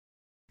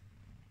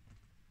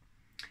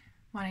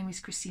My name is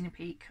Christina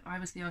Peake. I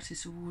was the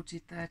artist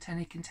awarded the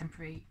 10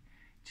 Contemporary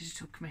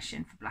Digital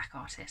Commission for Black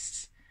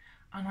artists,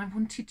 and I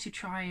wanted to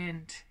try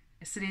and,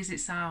 as silly as it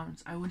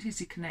sounds, I wanted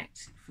to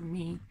connect from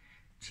me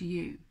to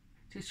you,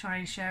 to try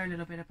and share a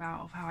little bit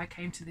about how I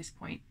came to this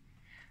point,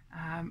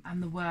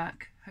 and the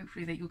work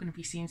hopefully that you're going to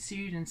be seeing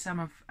soon, and some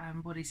of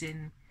what is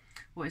in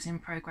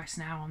progress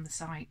now on the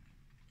site,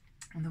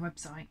 on the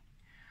website.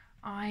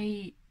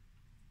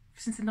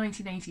 Since the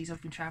 1980s,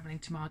 I've been travelling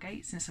to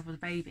Margate since I was a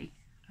baby.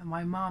 And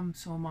my mum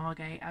saw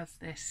Margate as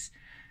this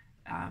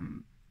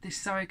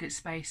surrogate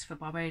space for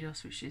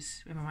Barbados, which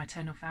is where my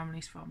maternal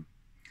family's from.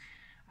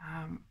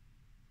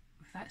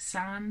 That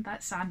sand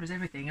was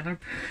everything, and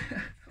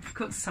I've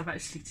got some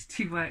actually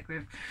to work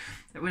with.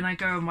 That when I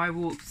go on my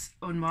walks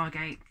on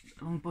Margate,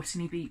 along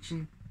Botany Beach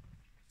and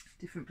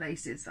different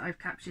places that I've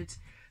captured,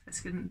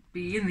 that's going to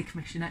be in the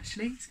commission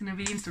actually. It's going to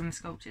be in some of the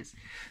sculptures,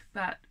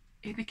 but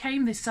it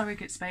became this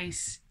surrogate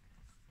space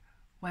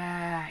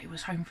where it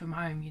was home from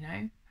home, you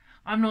know.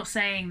 I'm not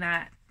saying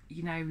that,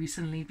 you know, we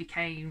suddenly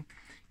became,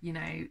 you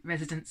know,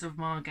 residents of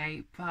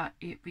Margate, but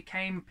it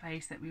became a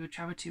place that we would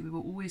travel to. We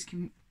were always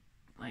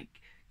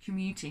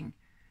commuting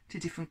to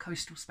different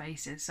coastal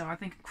spaces. So I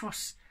think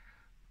across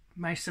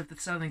most of the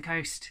southern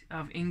coast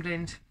of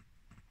England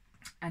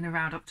and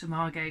around up to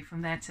Margate,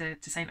 from there to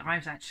St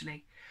Ives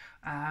actually,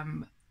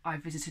 I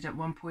visited at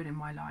one point in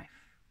my life,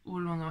 all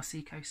along our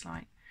sea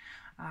coastline.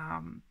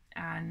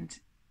 And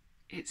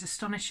it's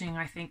astonishing,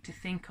 I think, to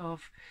think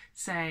of,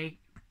 say,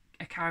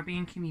 a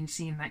Caribbean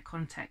community in that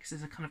context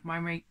as a kind of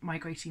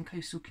migrating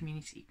coastal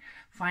community,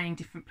 finding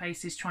different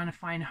places, trying to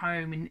find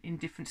home in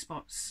different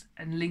spots,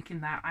 and linking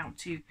that out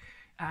to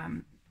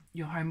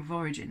your home of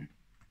origin.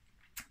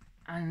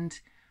 And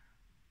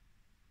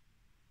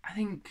I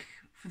think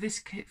for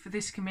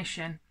this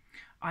commission,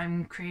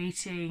 I'm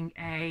creating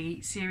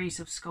a series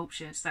of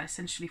sculptures that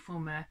essentially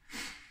form an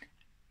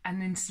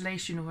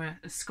installation, or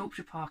a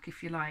sculpture park,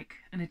 if you like,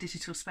 in a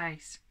digital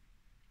space,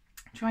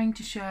 trying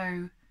to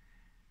show,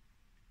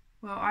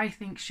 well, I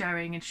think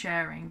showing and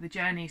sharing the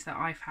journeys that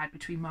I've had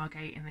between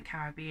Margate and the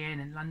Caribbean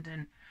and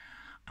London,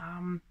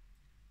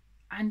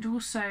 and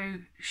also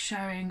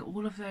showing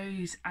all of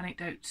those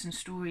anecdotes and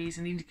stories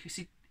and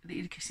the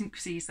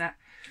idiosyncrasies that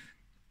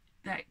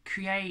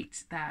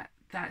create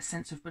that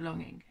sense of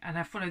belonging. And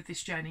I followed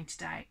this journey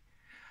today.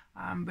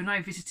 When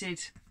I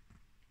visited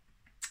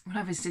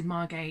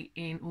Margate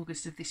in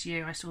August of this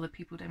year, I saw the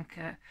People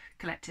Demka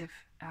Collective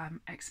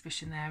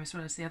exhibition there, as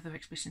well as the other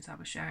exhibitions I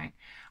was showing,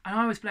 and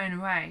I was blown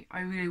away.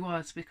 I really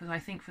was, because I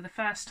think for the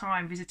first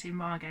time visiting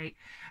Margate,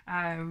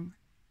 I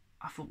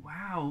thought,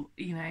 wow,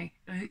 you know,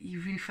 you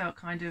really felt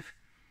kind of,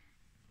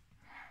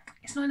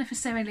 it's not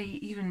necessarily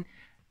even,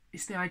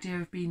 it's the idea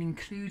of being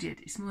included,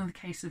 it's more the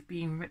case of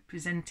being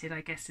represented,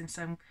 I guess, in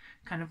some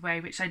kind of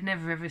way, which I'd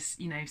never ever,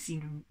 you know,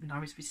 seen when I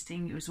was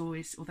visiting. It was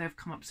always, although I've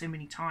come up so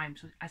many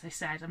times, as I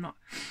said, I'm not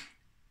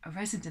a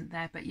resident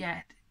there, but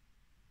yet,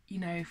 you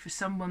know, for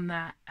someone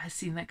that has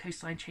seen that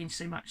coastline change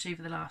so much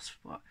over the last,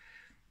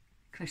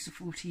 close to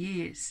 40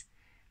 years,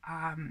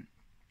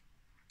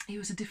 it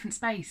was a different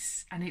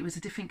space, and it was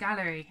a different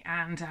gallery,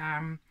 and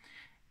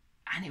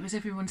it was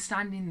everyone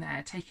standing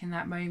there taking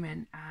that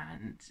moment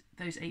and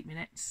those 8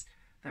 minutes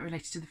that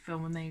related to the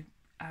film, and they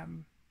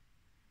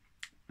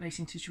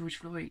relating to George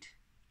Floyd.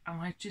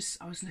 And I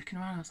was looking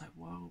around, I was like,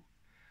 whoa,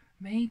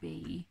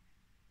 maybe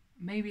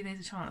there's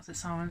a chance that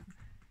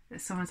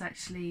someone's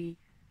actually,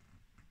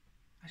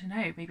 I don't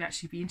know, maybe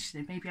actually be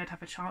interested. Maybe I'd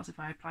have a chance if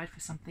I applied for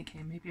something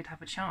here. Maybe I'd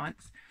have a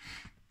chance,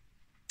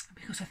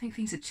 because I think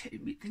things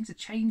are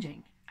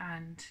changing,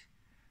 and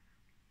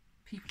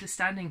people are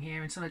standing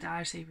here in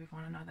solidarity with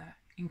one another,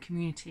 in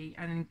community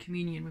and in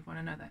communion with one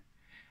another.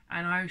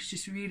 And I was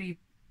just really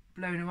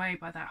blown away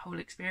by that whole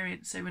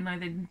experience. So when I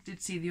then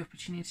did see the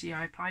opportunity,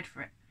 I applied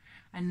for it.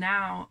 And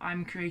now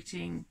I'm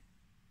creating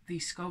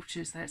these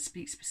sculptures that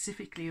speak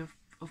specifically of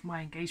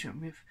my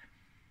engagement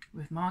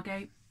with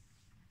Margate,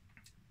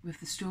 with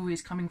the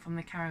stories coming from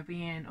the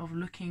Caribbean, of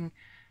looking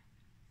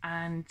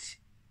and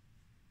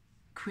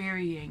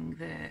querying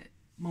the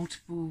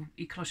multiple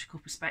ecological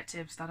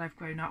perspectives that I've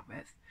grown up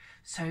with.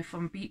 So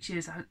from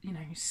beaches, you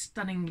know,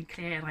 stunningly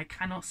clear, and I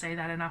cannot say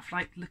that enough,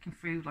 like looking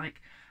through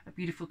like a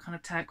beautiful kind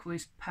of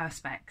turquoise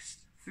perspex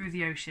through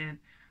the ocean,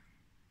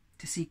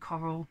 to see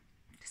coral,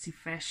 to see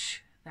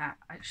fish that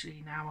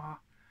actually now are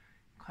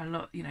quite a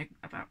lot, you know,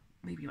 about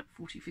maybe like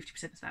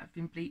 40-50% of that have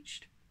been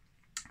bleached,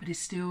 but is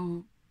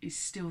still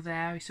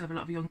there. We still have a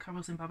lot of young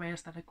corals in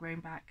Barbados that are growing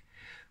back.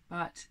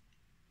 But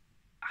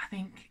I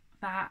think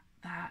that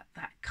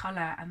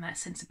colour and that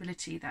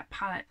sensibility, that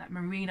palette, that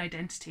marine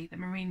identity, that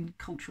marine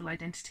cultural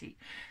identity,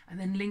 and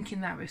then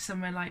linking that with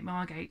somewhere like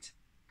Margate,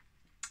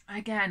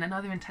 again,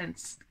 another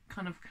intense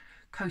kind of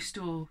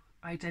coastal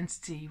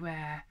identity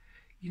where,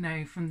 you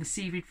know, from the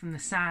seaweed, from the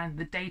sand,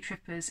 the day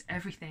trippers,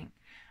 everything.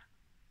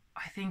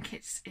 I think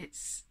it's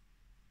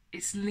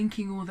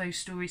linking all those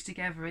stories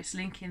together. It's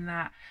linking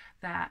that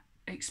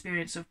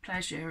experience of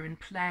pleasure and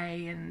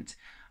play and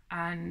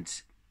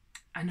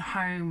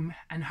home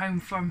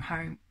from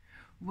home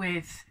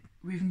with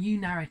with new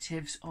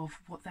narratives of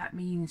what that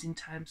means in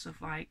terms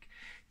of, like,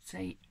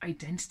 say,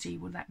 identity,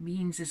 what that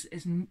means as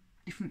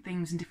different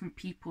things and different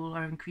people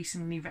are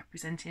increasingly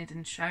represented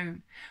and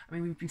shown. I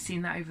mean, we've been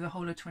seeing that over the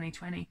whole of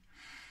 2020.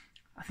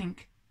 I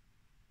think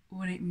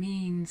what it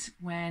means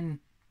when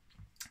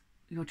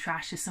your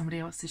trash is somebody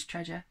else's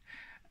treasure,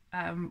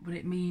 what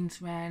it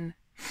means when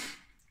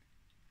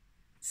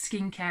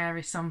skincare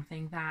is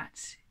something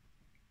that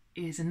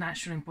is a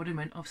natural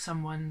embodiment of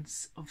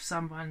someone's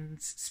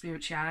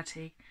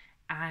spirituality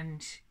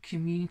and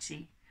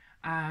community,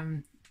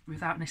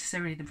 without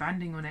necessarily the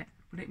branding on it.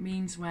 What it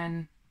means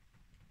when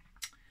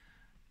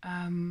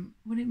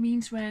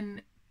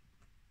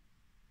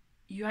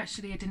you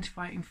actually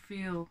identify and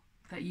feel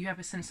that you have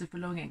a sense of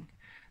belonging,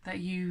 that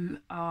you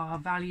are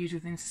valued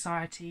within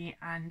society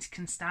and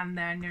can stand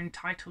there, and you're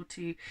entitled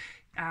to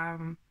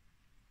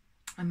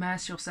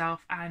immerse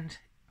yourself and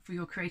for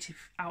your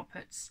creative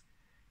outputs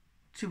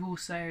to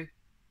also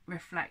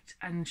reflect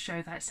and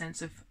show that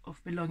sense of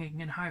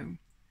belonging and home,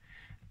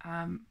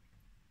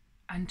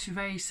 and to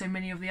raise so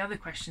many of the other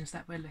questions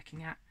that we're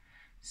looking at.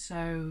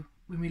 So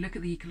when we look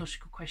at the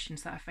ecological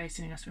questions that are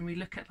facing us, when we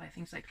look at like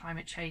things like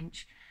climate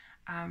change,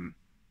 and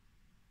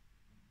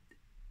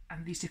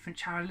these different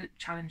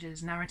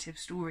challenges, narrative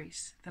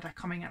stories that are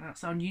coming at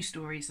us, our new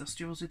stories, our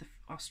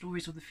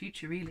stories of the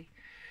future, really,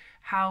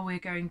 how we're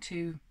going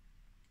to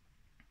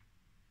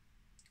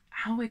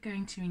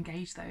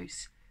engage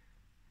those.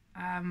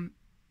 And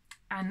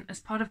as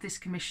part of this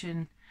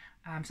commission,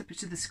 separate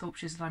to the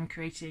sculptures that I'm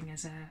creating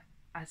as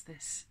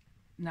this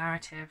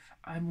narrative,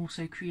 I'm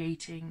also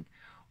creating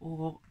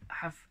or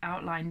have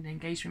outlined an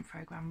engagement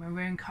program where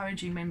we're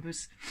encouraging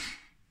members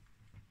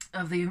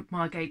of the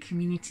Margate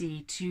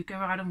community to go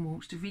out on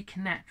walks, to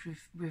reconnect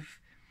with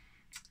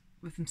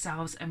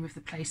themselves and with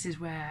the places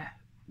where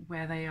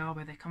they are,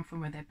 where they come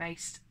from, where they're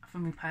based. For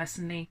me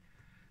personally,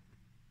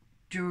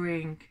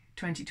 during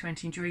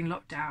 2020, during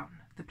lockdown,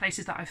 the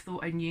places that I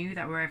thought I knew,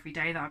 that were every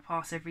day, that I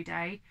pass every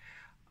day,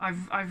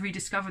 I've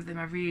rediscovered them.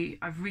 I've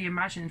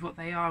reimagined what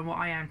they are and what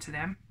I am to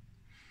them.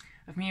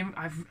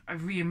 I've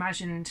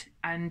reimagined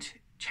and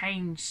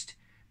changed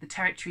the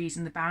territories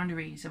and the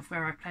boundaries of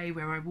where I play,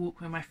 where I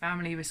walk, where my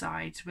family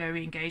resides, where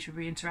we engage, where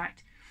we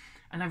interact.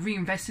 And I've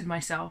reinvested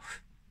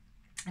myself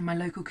in my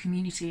local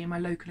community, in my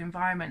local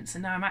environments.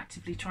 And now I'm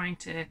actively trying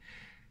to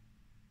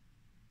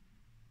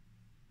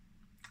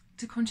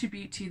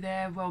contribute to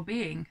their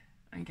well-being,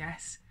 I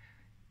guess.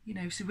 You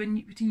know, so when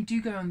you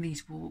do go on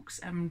these walks,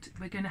 and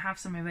we're going to have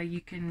somewhere where you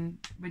can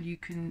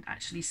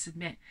actually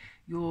submit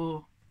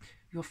your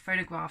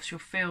photographs, your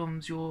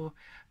films, your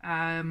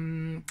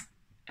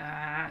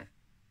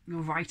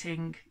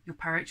writing, your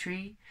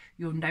poetry,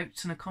 your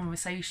notes on a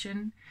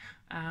conversation,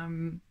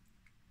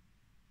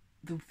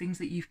 the things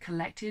that you've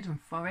collected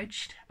and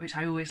foraged, which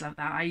I always love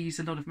that. I use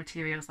a lot of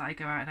materials that I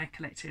go out and I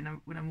collect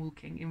when I'm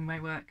walking in my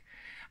work,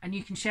 and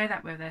you can share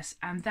that with us.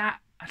 And that,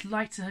 I'd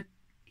like to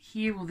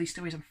hear all these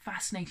stories. I'm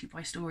fascinated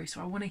by stories,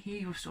 so I want to hear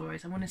your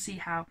stories. I want to see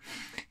how,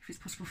 if it's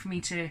possible for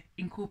me to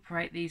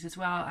incorporate these as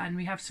well. And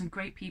we have some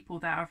great people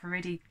that have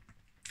already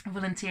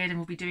volunteered and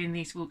will be doing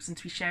these walks and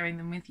to be sharing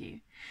them with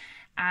you.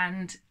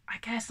 And I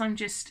guess I'm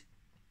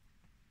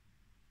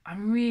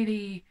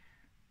really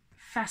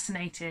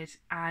fascinated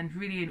and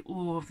really in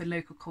awe of the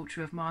local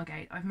culture of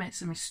Margate. I've met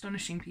some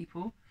astonishing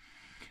people,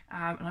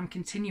 and I'm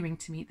continuing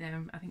to meet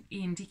them. I think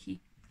Ian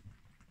Dickey,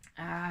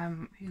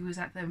 who was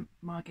at the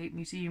Margate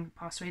Museum,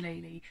 passed away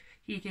lately.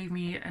 He gave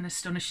me an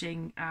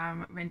astonishing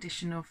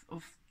rendition of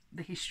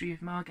the history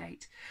of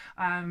Margate.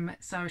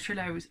 Sarah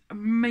Trillo was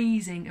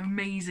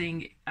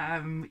amazing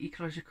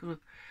ecological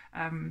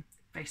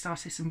based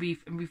artist, and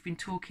we've been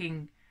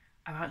talking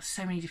about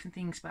so many different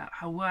things, about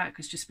how work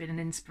has just been an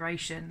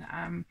inspiration.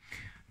 I've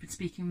been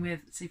speaking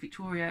with, say,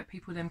 Victoria,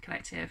 People Them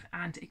Collective,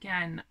 and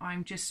again,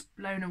 I'm just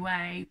blown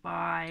away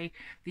by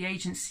the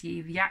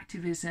agency, the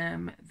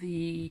activism,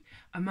 the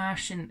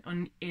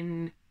immersion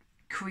in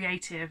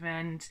creative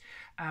and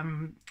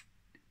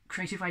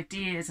creative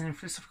ideas and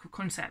philosophical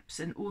concepts,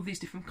 and all these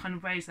different kind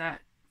of ways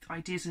that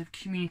ideas of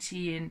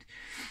community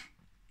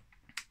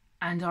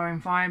and our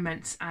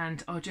environments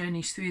and our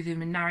journeys through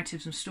them and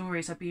narratives and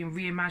stories are being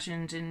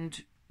reimagined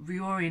and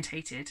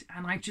reorientated.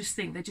 And I just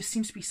think there just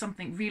seems to be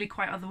something really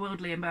quite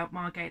otherworldly about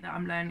Margate that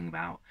I'm learning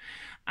about.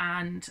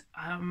 And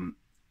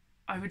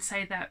I would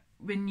say that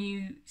when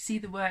you see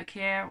the work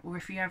here, or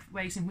if you have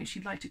ways in which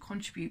you'd like to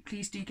contribute,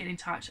 please do get in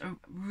touch. I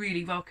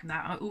really welcome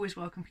that. I always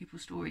welcome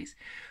people's stories.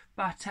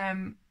 But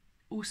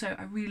also,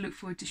 I really look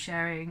forward to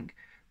sharing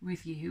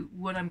with you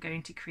what I'm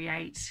going to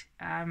create.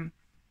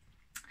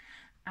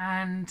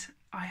 And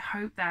I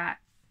hope that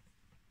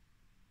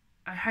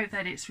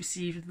it's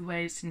received the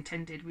way it's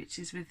intended, which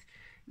is with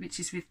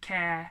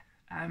care,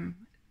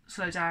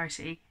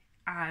 solidarity,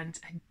 and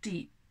a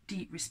deep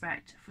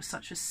respect for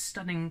such a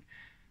stunning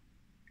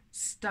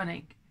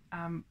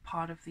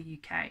part of the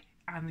UK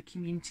and the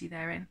community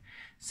therein.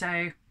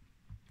 So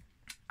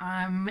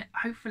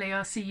hopefully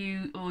I'll see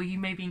you, or you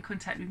may be in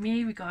contact with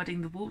me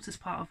regarding the walks as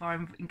part of our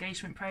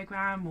engagement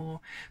program,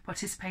 or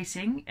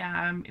participating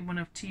in one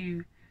of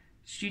two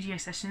studio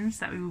sessions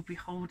that we will be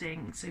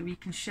holding, so we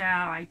can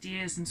share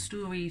ideas and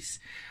stories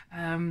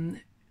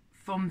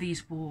from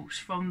these walks,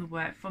 from the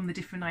work, from the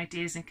different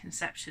ideas and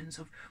conceptions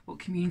of what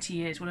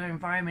community is, what our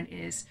environment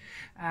is,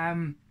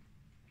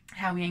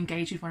 how we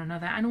engage with one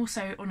another, and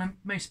also on a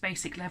most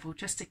basic level,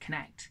 just to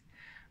connect.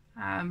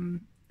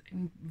 I'm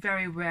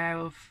very aware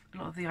of a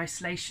lot of the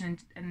isolation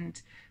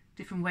and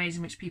different ways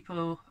in which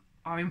people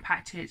are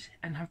impacted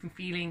and have been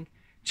feeling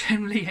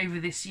generally over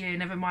this year,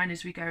 never mind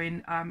as we go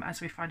in,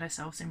 as we find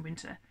ourselves in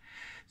winter.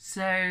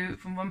 So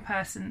from one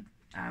person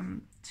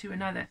to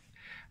another,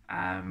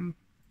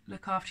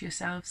 look after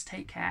yourselves,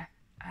 take care,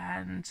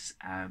 and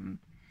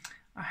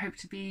I hope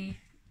to be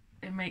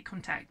and make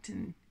contact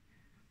and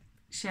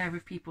share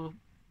with people,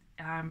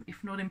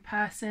 if not in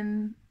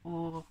person,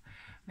 or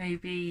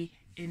maybe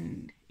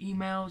in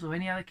emails or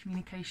any other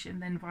communication,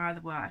 then via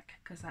the work,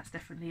 because that's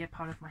definitely a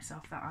part of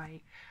myself that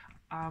I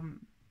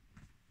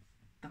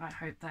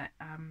hope that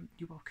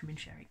you're welcome in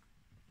sharing.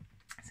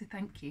 So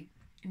thank you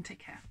and take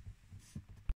care.